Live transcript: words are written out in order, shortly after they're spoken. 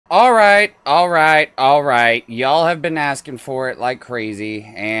Alright. Y'all have been asking for it like crazy,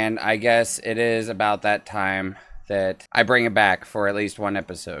 and I guess it is about that time that I bring it back for at least one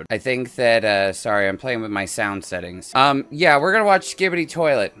episode. I think that, sorry, I'm playing with my sound settings. Yeah, we're gonna watch Skibidi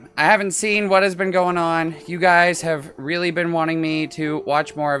Toilet. I haven't seen what has been going on. You guys have really been wanting me to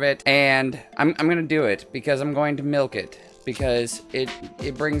watch more of it, and I'm gonna do it because I'm going to milk it. Because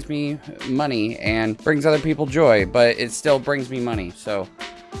it brings me money and brings other people joy, but it still brings me money, so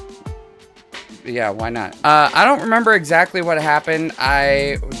yeah, why not? I don't remember exactly what happened.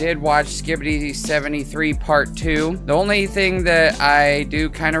 I did watch Skibidi 73 Part 2. The only thing that I do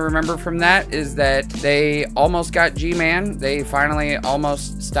kind of remember from that is that they almost got G-Man. They finally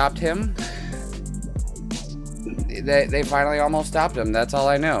almost stopped him. They finally almost stopped him. That's all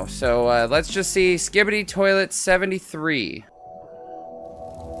I know. So let's just see Skibidi Toilet 73.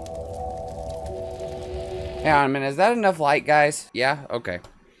 Hang on a minute. Is that enough light, guys? Yeah? Okay.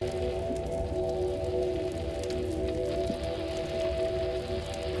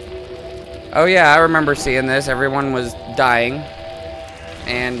 Oh yeah, I remember seeing this. Everyone was dying.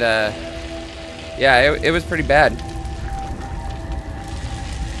 And yeah, it was pretty bad.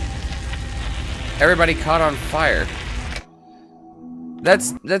 Everybody caught on fire.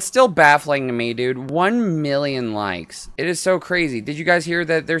 That's still baffling to me, dude. 1 million likes. It is so crazy. Did you guys hear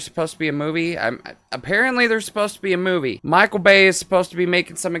that there's supposed to be a movie? Apparently there's supposed to be a movie. Michael Bay is supposed to be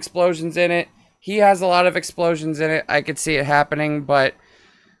making some explosions in it. He has a lot of explosions in it. I could see it happening, but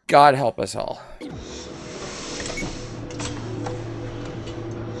God help us all.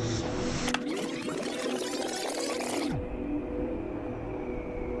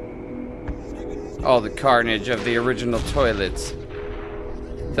 Oh, the carnage of the original toilets.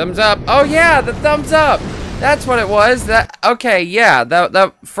 Thumbs up. Oh yeah, the thumbs up. That's what it was. Okay, yeah,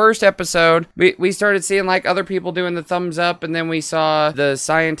 that first episode, we started seeing like other people doing the thumbs up, and then we saw the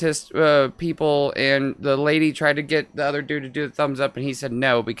scientist people, and the lady tried to get the other dude to do the thumbs up, and he said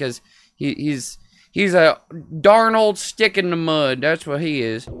no because he's a darn old stick in the mud. That's what he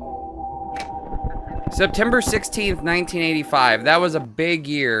is. September 16th, 1985. That was a big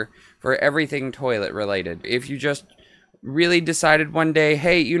year for everything toilet related. If you just really decided one day,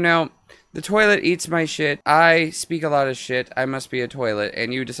 hey, you know, the toilet eats my shit. I speak a lot of shit. I must be a toilet.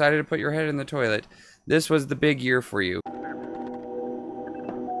 And you decided to put your head in the toilet. This was the big year for you. Back?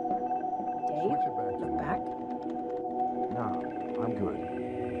 No, I'm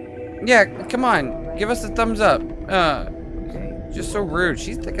good. Yeah, come on. Give us the thumbs up. Just so rude.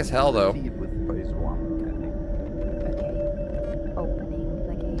 She's thick as hell, though.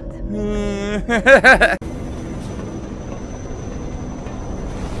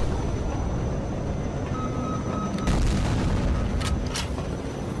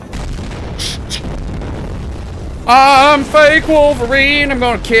 I'm fake Wolverine. I'm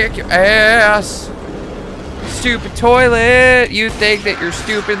gonna kick your ass. Stupid toilet. You think that your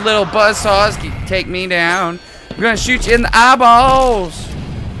stupid little buzzsaws can take me down? I'm gonna shoot you in the eyeballs.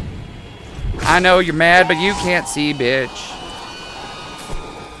 I know you're mad, but you can't see, bitch.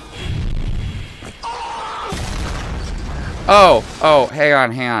 Oh, hang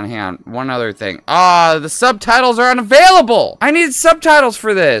on. One other thing. The subtitles are unavailable. I need subtitles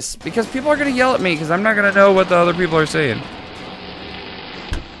for this because people are gonna yell at me because I'm not gonna know what the other people are saying.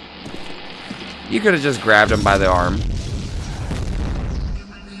 You could have just grabbed him by the arm.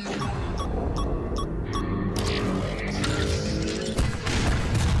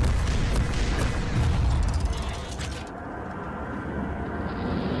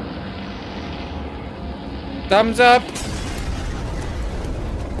 Thumbs up.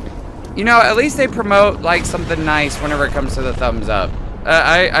 You know, at least they promote, like, something nice whenever it comes to the thumbs up.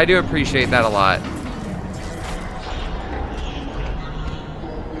 I do appreciate that a lot.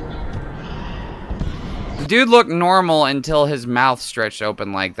 The dude looked normal until his mouth stretched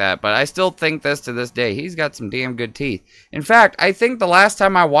open like that, but I still think this to this day. He's got some damn good teeth. In fact, I think the last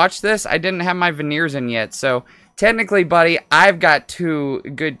time I watched this, I didn't have my veneers in yet, so technically, buddy, I've got 2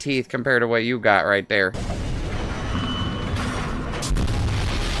 good teeth compared to what you got right there.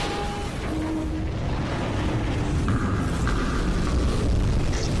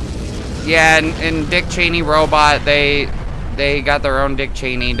 Yeah, and Dick Cheney Robot, they got their own Dick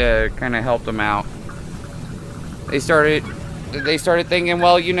Cheney to kind of help them out. They started thinking,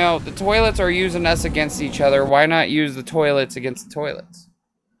 well, you know, the toilets are using us against each other. Why not use the toilets against the toilets?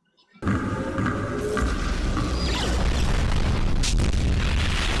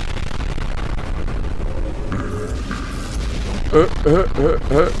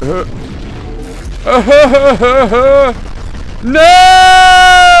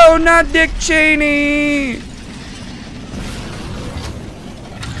 No, not Dick Cheney.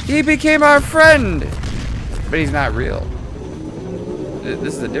 He became our friend! But he's not real.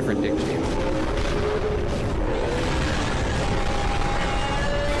 This is a different Dick Cheney.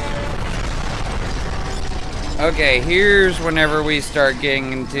 Okay, here's whenever we start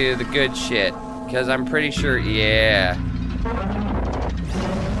getting into the good shit. Because I'm pretty sure, yeah.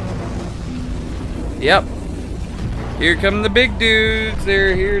 Yep. Here come the big dudes.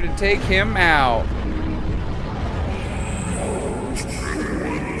 They're here to take him out.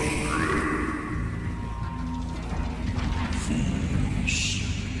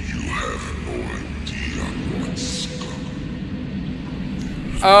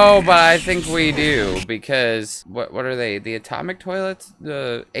 Oh, but I think we do, because what are they? The atomic toilets?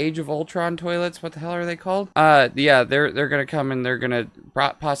 The Age of Ultron toilets? What the hell are they called? Yeah, they're gonna come and they're gonna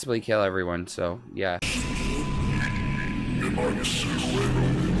possibly kill everyone, so yeah.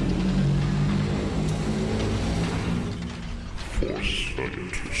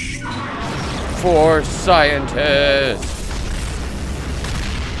 For scientists.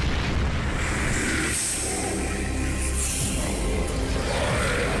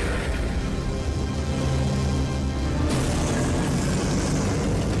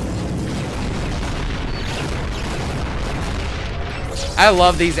 I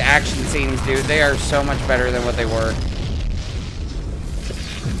love these action scenes, dude. They are so much better than what they were.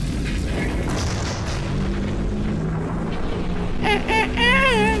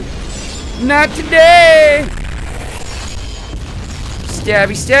 Not today!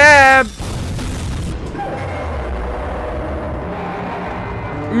 Stabby stab!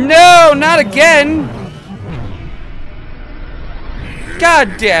 No, not again!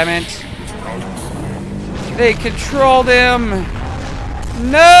 God damn it! They controlled him!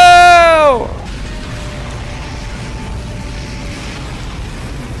 No!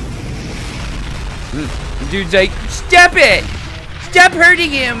 Dude's like, stop it! Stop hurting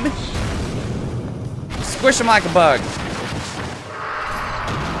him! Squish him like a bug.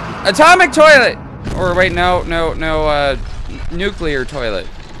 Atomic toilet! Or wait, no, nuclear toilet.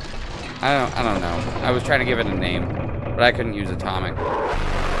 I don't know. I was trying to give it a name, but I couldn't use atomic.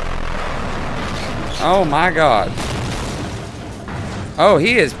 Oh my god. Oh,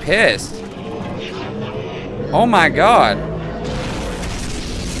 he is pissed. Oh my god.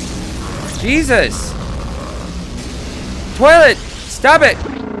 Jesus. Toilet, stop it.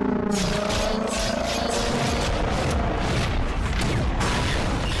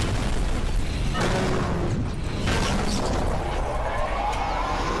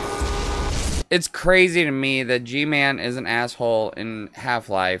 It's crazy to me that G-Man is an asshole in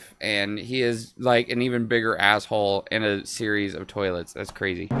Half-Life, and he is like an even bigger asshole in a series of toilets. That's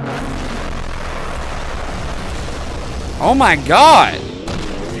crazy. Oh my god!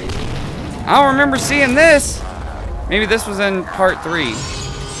 I don't remember seeing this. Maybe this was in part 3.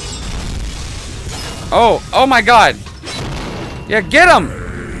 Oh my god! Yeah, get him!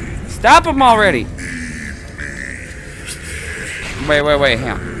 Stop him already! Wait,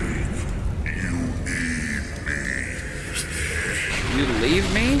 him. You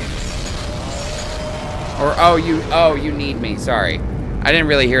leave me? Or oh you need me, sorry. I didn't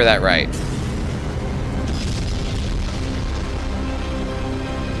really hear that right.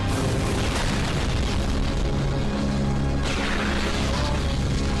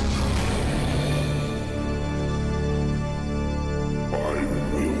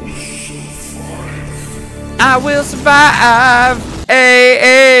 I will survive.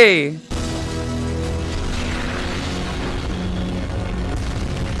 Hey.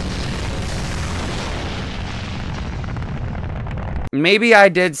 Maybe I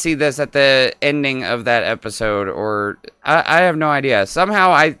did see this at the ending of that episode, or I have no idea.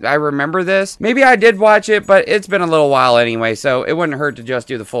 Somehow I remember this. Maybe I did watch it, but it's been a little while anyway, so it wouldn't hurt to just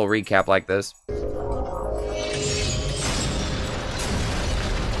do the full recap like this.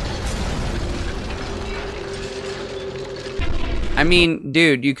 I mean,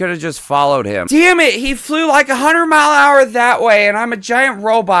 dude, you could have just followed him. Damn it, he flew like 100-mile-an-hour that way, and I'm a giant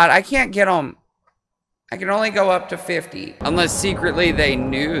robot. I can't get him. I can only go up to 50. Unless secretly they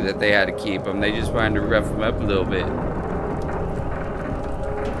knew that they had to keep him. They just wanted to rough him up a little bit.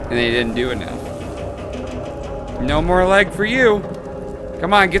 And they didn't do enough. No more leg for you.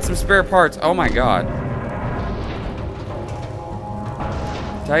 Come on, get some spare parts. Oh my god.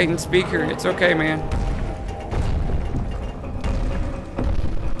 Titan speaker. It's okay, man.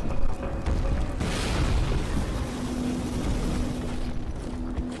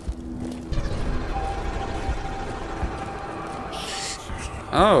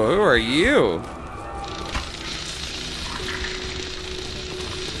 Oh, who are you?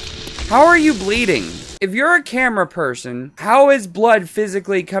 How are you bleeding? if you're a camera person, how is blood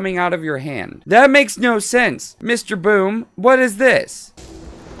physically coming out of your hand? That makes no sense. Mr. Boom, what is this?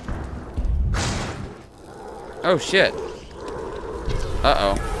 Oh, shit.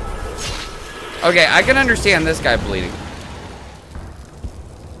 Uh-oh. Okay, I can understand this guy bleeding.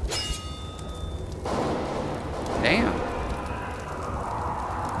 Damn.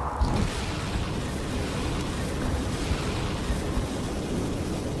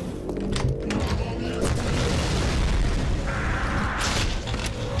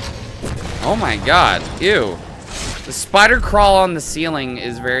 Oh my god, ew. The spider crawl on the ceiling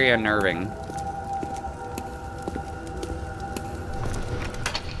is very unnerving.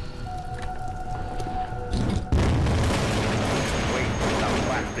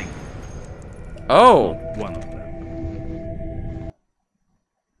 Oh. One of them.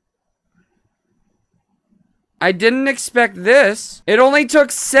 I didn't expect this. It only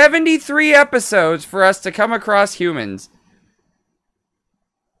took 73 episodes for us to come across humans.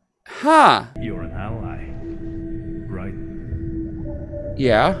 Huh. You're an ally, right?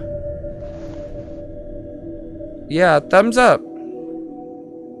 Yeah. Yeah, thumbs up.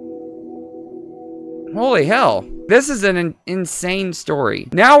 Holy hell. This is an insane story.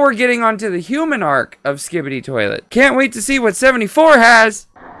 Now we're getting onto the human arc of Skibidi Toilet. Can't wait to see what 74 has.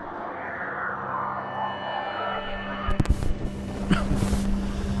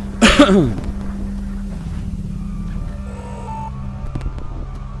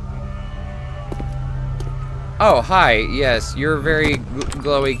 Oh, hi. Yes, you're a very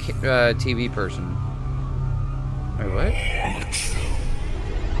glowy TV person. Wait, what?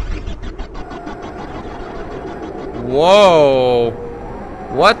 Whoa.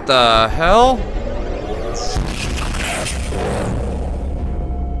 What the hell?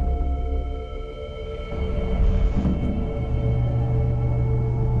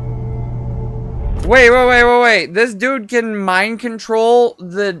 Wait. This dude can mind control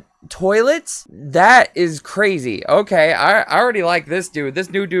the toilets? That is crazy. Okay, I already like this dude. This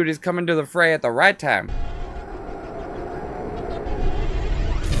new dude is coming to the fray at the right time.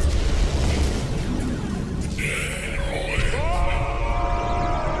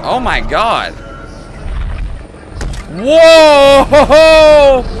 Oh my god.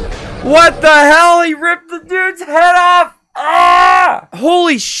 Whoa! What the hell? He ripped the dude's head off! Ah!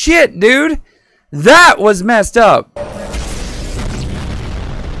 Holy shit, dude. That was messed up.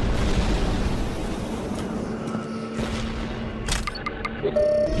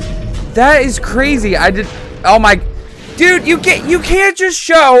 That is crazy. Oh my, dude, you can't just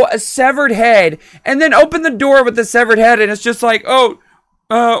show a severed head and then open the door with the severed head and it's just like, oh,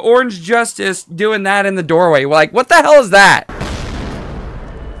 Orange Justice doing that in the doorway. Like, what the hell is that?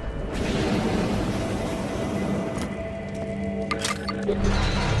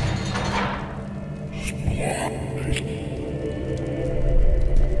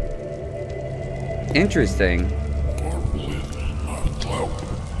 Interesting.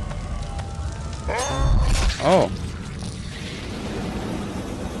 Oh.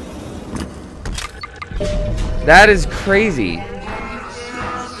 That is crazy.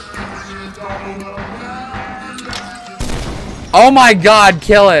 Oh my god,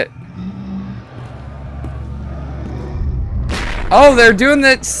 kill it. Oh, they're doing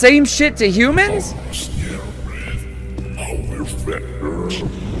the same shit to humans?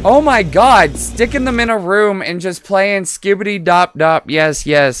 Oh my god, sticking them in a room and just playing skibbity dop dop, yes,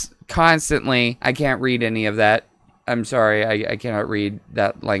 yes, constantly. I can't read any of that. I'm sorry, I cannot read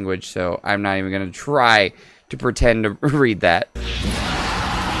that language, so I'm not even gonna try to pretend to read that.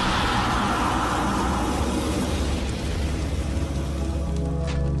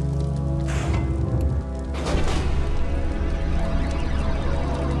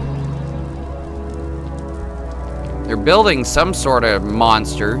 They're building some sort of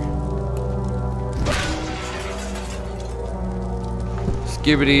monster.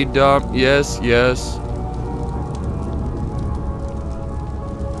 Skibbity dump, yes, yes.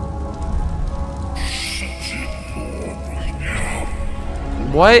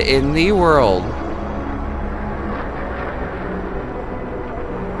 What in the world?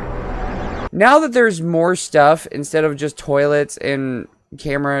 Now that there's more stuff instead of just toilets and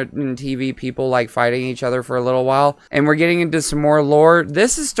camera and TV people like fighting each other for a little while, and we're getting into some more lore,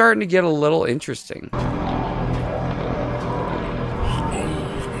 this is starting to get a little interesting.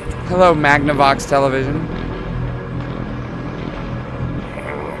 Hello, Magnavox Television.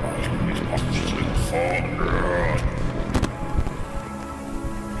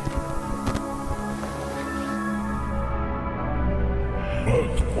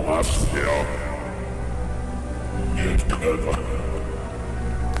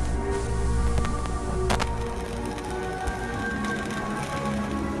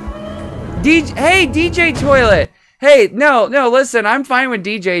 Hey, DJ Toilet. Hey, no, listen, I'm fine with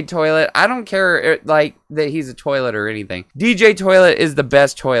DJ Toilet. I don't care, like, that he's a toilet or anything. DJ Toilet is the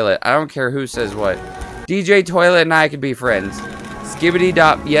best toilet. I don't care who says what. DJ Toilet and I could be friends. Skibidi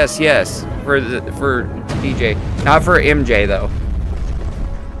dot yes for DJ, not for MJ though.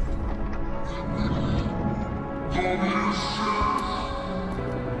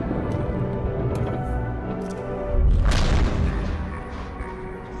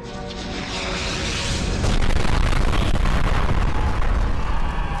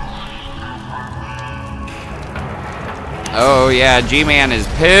 Oh yeah, G-Man is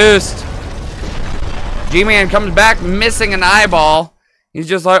pissed. G-Man comes back missing an eyeball. He's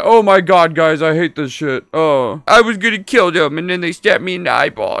just like, oh my god, guys, I hate this shit. Oh, I was gonna kill them, and then they stabbed me in the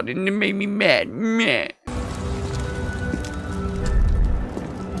eyeball, and it made me mad. Meh.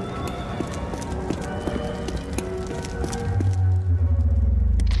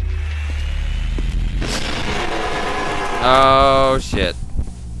 Oh shit.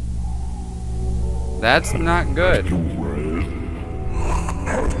 That's not good.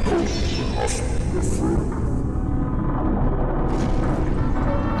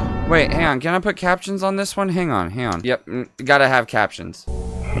 Wait, hang on. Can I put captions on this one? Hang on. Yep, gotta have captions.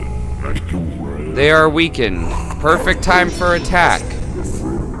 They are weakened. Perfect time for attack.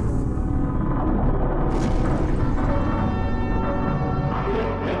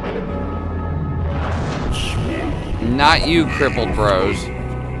 Not you, crippled bros.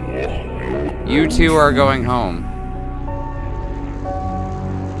 You two are going home.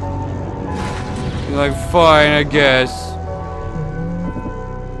 You're like, fine, I guess.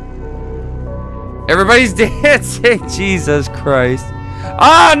 Everybody's dancing. Jesus Christ.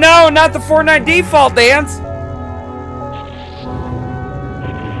 Ah, no, not the Fortnite default dance.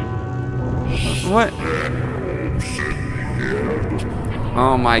 What?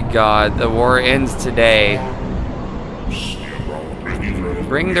 Oh my god, the war ends today.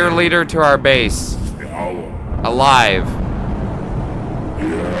 Bring their leader to our base. Alive.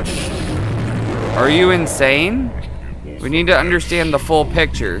 Are you insane? We need to understand the full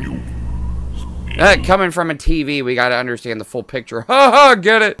picture. Coming from a TV, we gotta understand the full picture. Ha ha,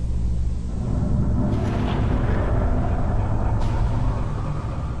 get it?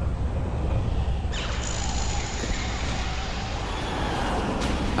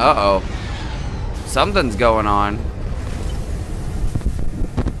 Uh-oh. Something's going on.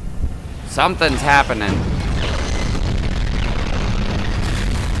 Something's happening.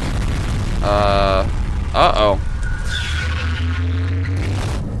 Uh-oh.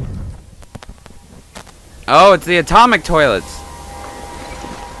 Oh, it's the atomic toilets.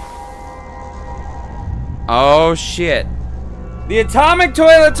 Oh, shit. The atomic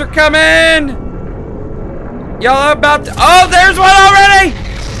toilets are coming! Y'all are about to... Oh, there's one already!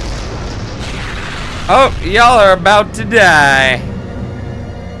 Oh, y'all are about to die.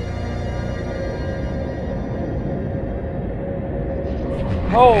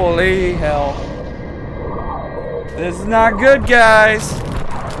 Holy hell. This is not good, guys.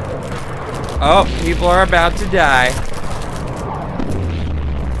 Oh, people are about to die.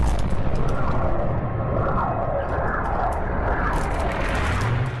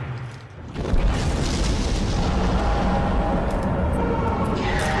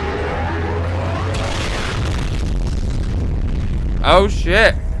 Oh,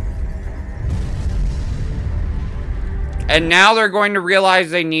 shit. And now they're going to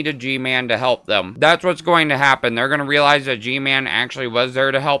realize they need a G-Man to help them. That's what's going to happen. They're going to realize that G-Man actually was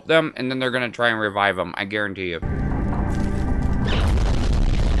there to help them, and then they're going to try and revive him. I guarantee you.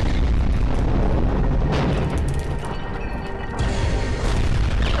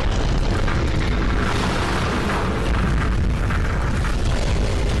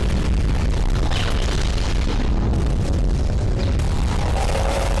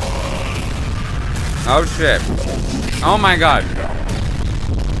 Oh, shit. Oh my god.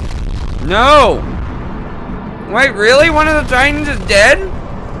 No! Wait, really? One of the Titans is dead?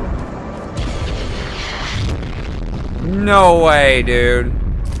 No way, dude.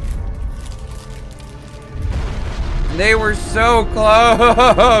 They were so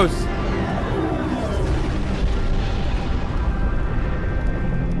close!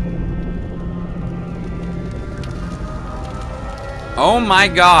 Oh my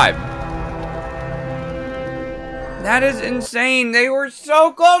god. That is insane. They were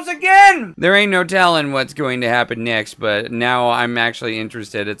so close again. There ain't no telling what's going to happen next, but now I'm actually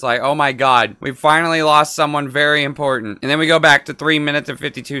interested. It's like, oh my god, we finally lost someone very important. And then we go back to 3 minutes and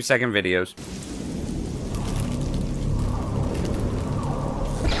 52-second videos.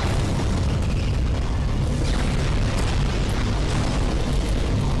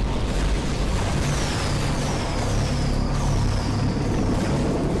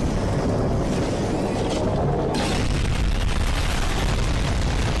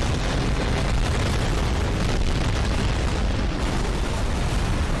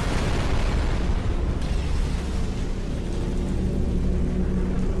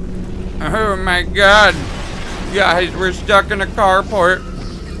 Oh my god. Guys, we're stuck in a carport.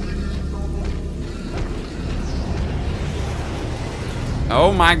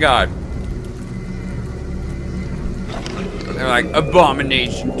 Oh my god. They're like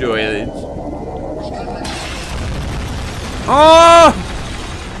abomination toilets. Oh!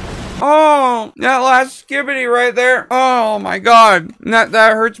 Oh, that last Skibidi right there. Oh my god. That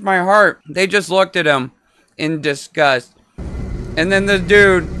hurts my heart. They just looked at him in disgust. And then the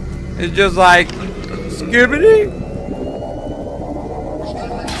dude is just like, Skibidi?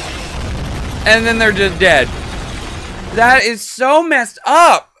 And then they're just dead. That is so messed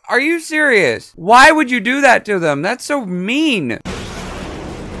up. Are you serious? Why would you do that to them? That's so mean.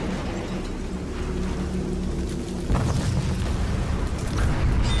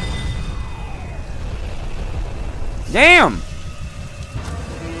 Damn!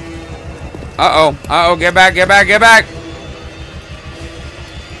 Uh-oh. Uh-oh. Get back, get back, get back!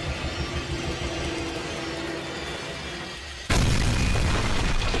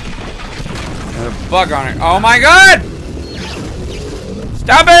 There's a bug on it. Oh my god!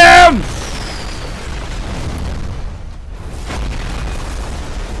 Stop him!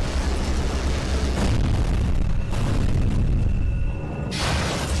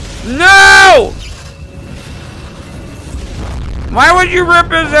 No! Why would you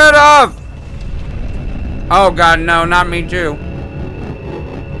rip his head off? Oh god, no, not me too.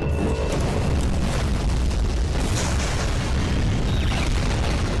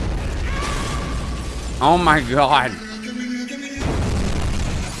 Oh my god.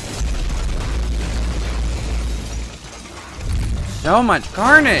 So much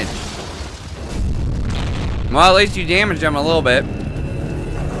carnage. Well, at least you damaged him a little bit.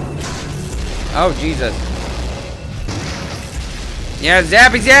 Oh, Jesus. Yeah,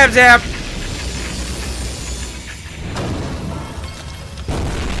 zappy zap zap.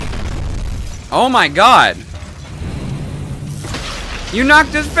 Oh my god. You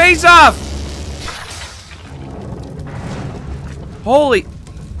knocked his face off. Holy.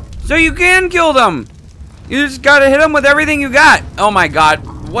 So you can kill them. You just gotta hit them with everything you got. Oh my god.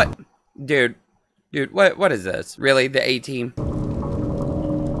 What? Dude. Dude, what is this? Really? The A-team?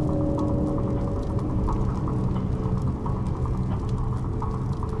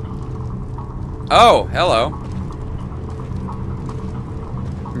 Oh, hello.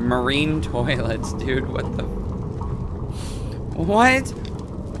 Marine toilets, dude. What the? What?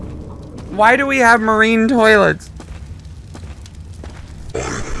 Why do we have marine toilets?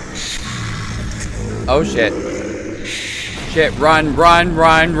 Oh shit. Shit, run, run,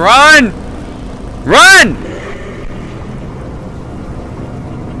 run, run! Run!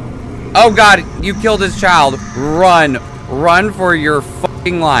 Oh god, you killed his child. Run. Run for your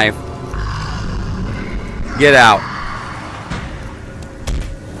fucking life. Get out.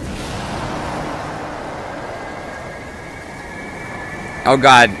 Oh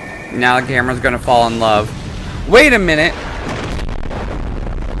god, now the camera's gonna fall in love. Wait a minute.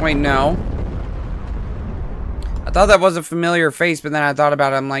 Wait, no. I thought that was a familiar face, but then I thought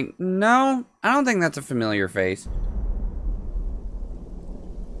about it, I'm like, no, I don't think that's a familiar face.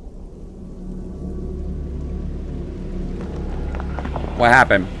 What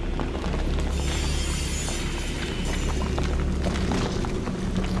happened?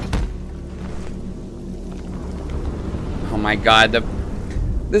 Oh my god,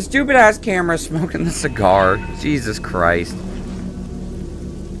 the stupid ass camera smoking the cigar. Jesus Christ.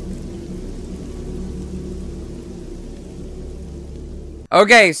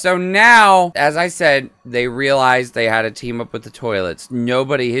 Okay, so now, as I said, they realized they had to team up with the toilets.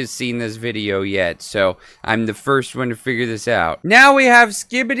 Nobody has seen this video yet, so I'm the first one to figure this out. Now we have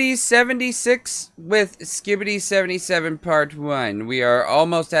Skibidi 76 with Skibidi 77 Part 1. We are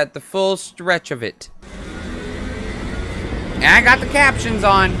almost at the full stretch of it. And I got the captions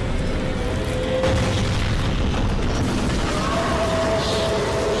on.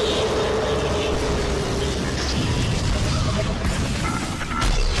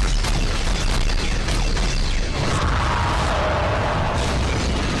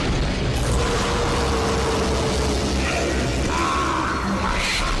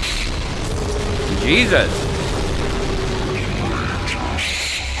 Jesus.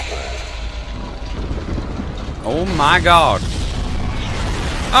 Oh my god.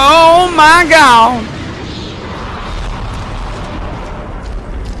 Oh my god.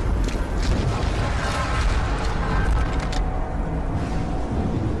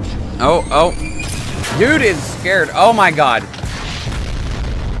 Oh. Dude is scared. Oh my god.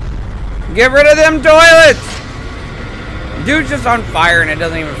 Get rid of them toilets. Dude's just on fire and it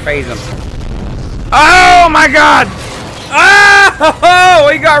doesn't even faze him. Oh my god! Ah! No!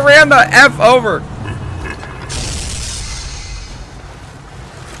 He got ran the F over.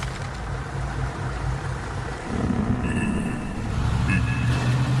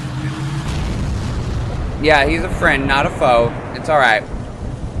 Yeah, he's a friend, not a foe. It's alright.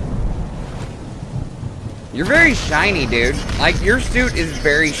 You're very shiny, dude. Like, your suit is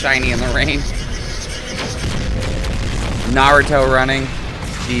very shiny in the rain. Naruto running.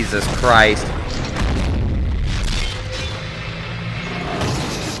 Jesus Christ.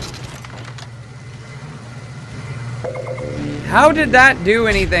 How did that do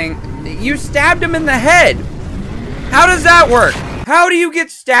anything? You stabbed him in the head. How does that work? How do you get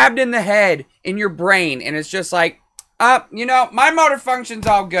stabbed in the head in your brain and it's just like, you know, my motor function's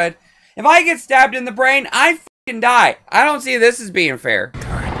all good. If I get stabbed in the brain, I fucking die. I don't see this as being fair.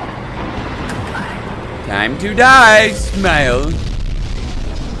 Time to die, smile.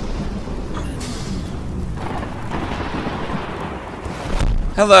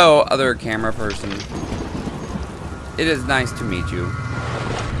 Hello, other camera person. It is nice to meet you.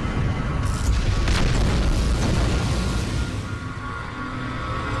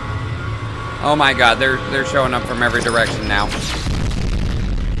 Oh my god, they're showing up from every direction now.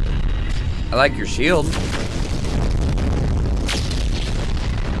 I like your shield.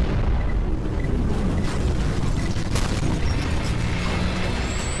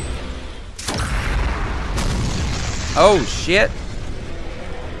 Oh shit.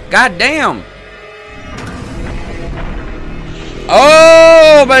 God damn.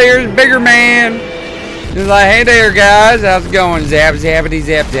 Oh, but here's bigger man. He's like, hey there guys, how's it going? Zap, zappity,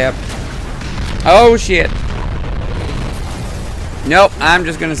 zap, zap. Oh shit. Nope, I'm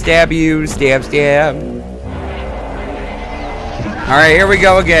just gonna stab you. Stab, stab. Alright, here we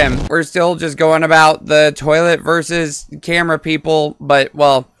go again. We're still just going about the toilet versus camera people, but,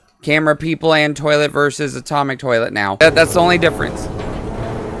 well, camera people and toilet versus atomic toilet now. That's the only difference.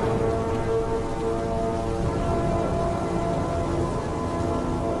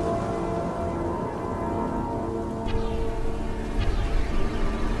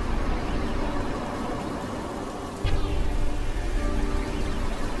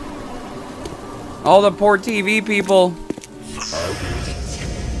 All the poor TV people.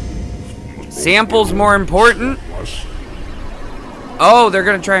 Samples more important? Oh, they're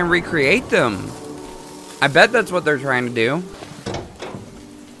gonna try and recreate them. I bet that's what they're trying to do.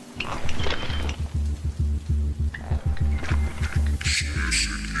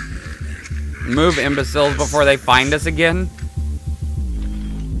 Move, imbeciles, before they find us again.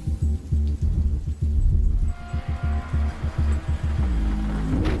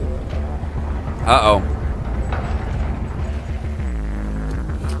 Uh-oh.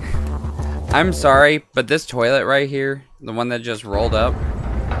 I'm sorry, but this toilet right here, the one that just rolled up,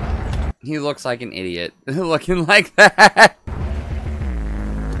 he looks like an idiot. Looking like that.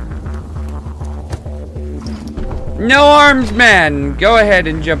 No arms, man! Go ahead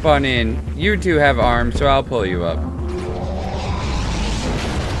and jump on in. You two have arms, so I'll pull you up.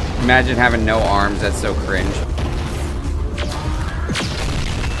 Imagine having no arms, that's so cringe.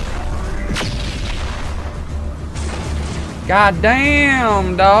 God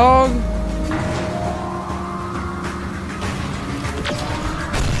damn, dog.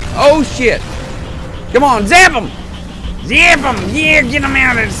 Oh, shit. Come on, zap him. Zap him. Yeah, get him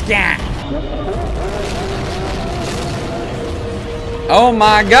out of the sky. Oh,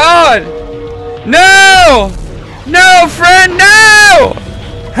 my God. No. No, friend, no.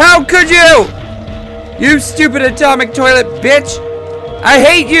 How could you? You stupid atomic toilet bitch. I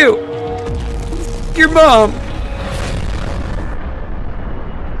hate you. Your mom.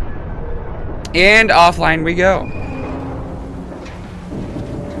 And offline we go.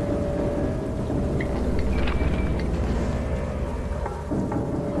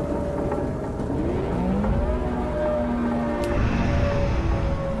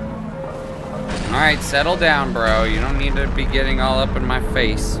 Alright, settle down, bro. You don't need to be getting all up in my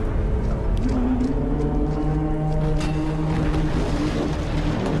face.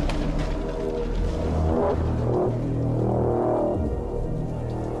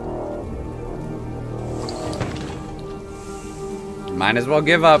 Might as well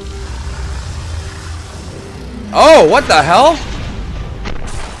give up. Oh, what the hell?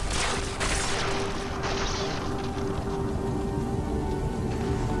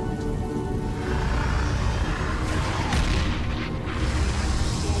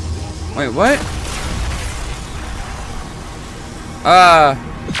 Wait, what?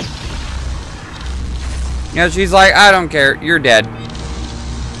 Yeah, she's like, I don't care. You're dead.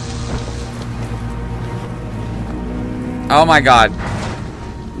 Oh my god.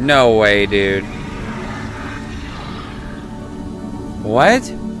 No way, dude. What?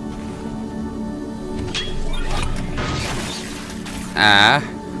 Ah.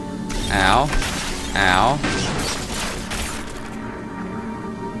 Ow. Ow.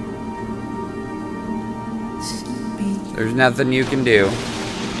 There's nothing you can do.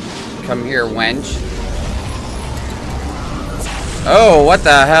 Come here, wench. Oh, what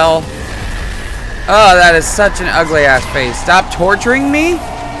the hell? Oh, that is such an ugly ass face. Stop torturing me?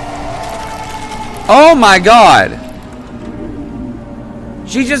 Oh my god.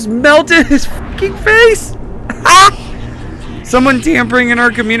 She just melted his fucking face? Someone tampering in our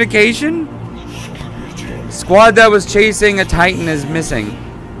communication? Squad that was chasing a Titan is missing.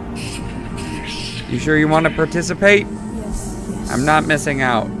 You sure you want to participate? Yes. I'm not missing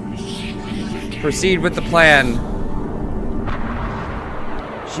out. Proceed with the plan.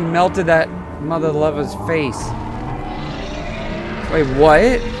 She melted that mother lover's face. Wait,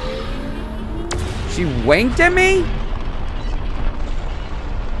 what? She winked at me?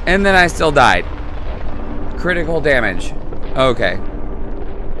 And then I still died. Critical damage. Okay.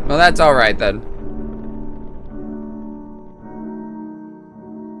 Well, that's alright then.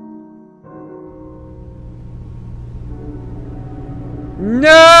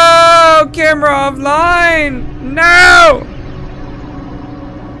 No! Camera offline! No!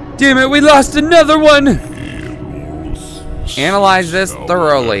 Damn it, we lost another one! Analyze this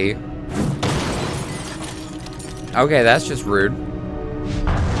thoroughly. Okay, that's just rude.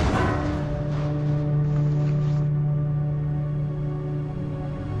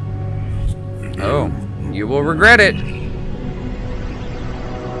 Oh, you will regret it.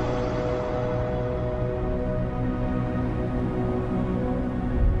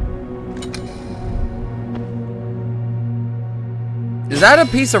 Is that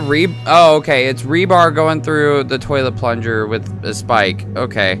a piece of oh, okay, it's rebar going through the toilet plunger with a spike.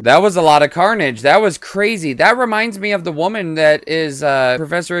 Okay, that was a lot of carnage. That was crazy. That reminds me of the woman that is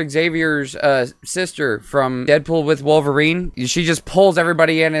Professor Xavier's sister from Deadpool with Wolverine. She just pulls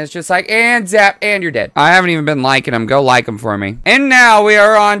everybody in and it's just like, and zap, and you're dead. I haven't even been liking them. Go like them for me. And now we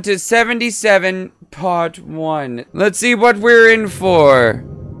are on to 77 part 1. Let's see what we're in for.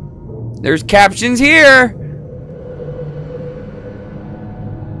 There's captions here.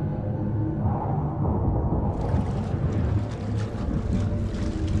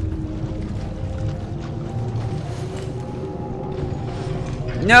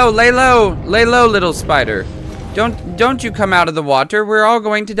 No, lay low, little spider. Don't you come out of the water. We're all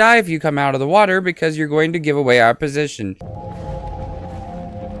going to die if you come out of the water because you're going to give away our position.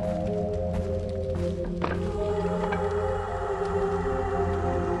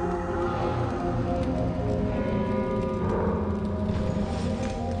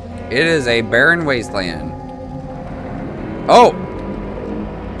 It is a barren wasteland. Oh!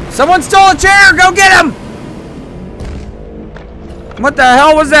 Someone stole a chair! Go get him! What the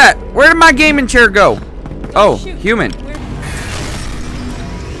hell was that? Where did my gaming chair go? Oh, shoot. Human.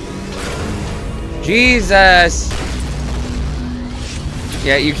 Jesus.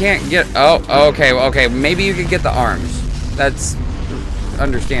 Yeah, you can't get... Oh, okay, okay. Maybe you could get the arms. That's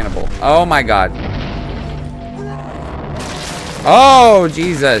understandable. Oh, my God. Oh,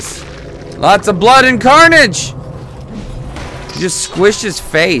 Jesus. Lots of blood and carnage. You just squished his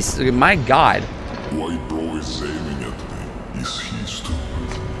face. My God. White bro is aiming at me. Is he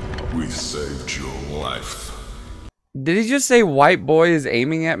stupid? We saved your life. Did he just say white boy is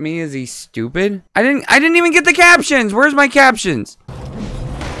aiming at me? Is he stupid? I didn't even get the captions. Where's my captions?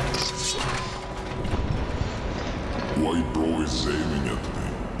 White bro is aiming at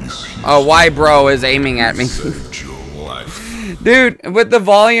me. Is he Oh, white bro is aiming at me. saved your life. Dude, with the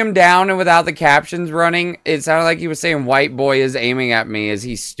volume down and without the captions running, it sounded like he was saying white boy is aiming at me. Is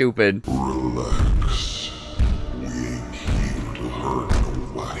he stupid? Relax. We ain't here to hurt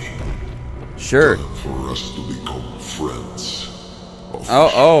nobody. Sure. For us to become friends.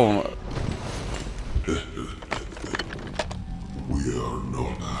 Oh. We are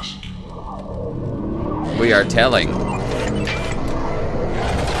not asking. We are telling.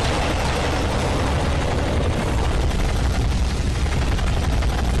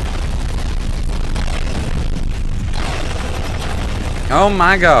 Oh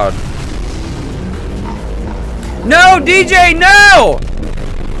my God. No, DJ, no!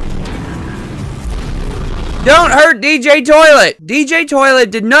 Don't hurt DJ Toilet. DJ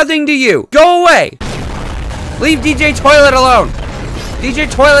Toilet did nothing to you. Go away. Leave DJ Toilet alone. DJ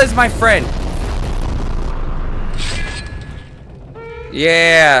Toilet is my friend.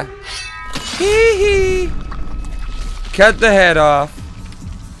 Yeah. Hee hee. Cut the head off.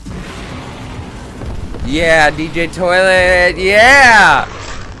 Yeah, DJ Toilet. Yeah.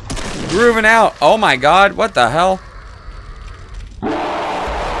 Grooving out. Oh my God. What the hell?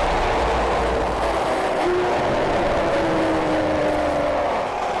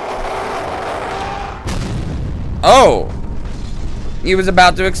 Oh! He was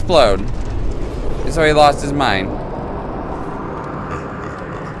about to explode. So he lost his mind.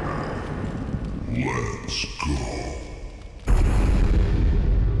 Let's go.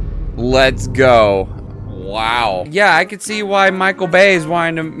 Let's go. Wow. Yeah, I could see why Michael Bay is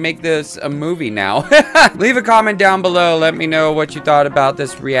wanting to make this a movie now. Leave a comment down below. Let me know what you thought about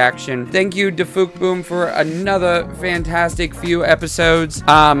this reaction. Thank you to Fook Boom for another fantastic few episodes.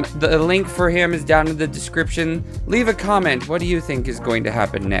 The link for him is down in the description. Leave a comment. What do you think is going to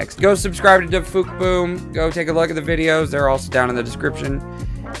happen next? Go subscribe to Fook Boom. Go take a look at the videos. They're also down in the description.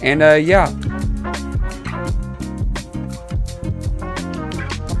 And yeah,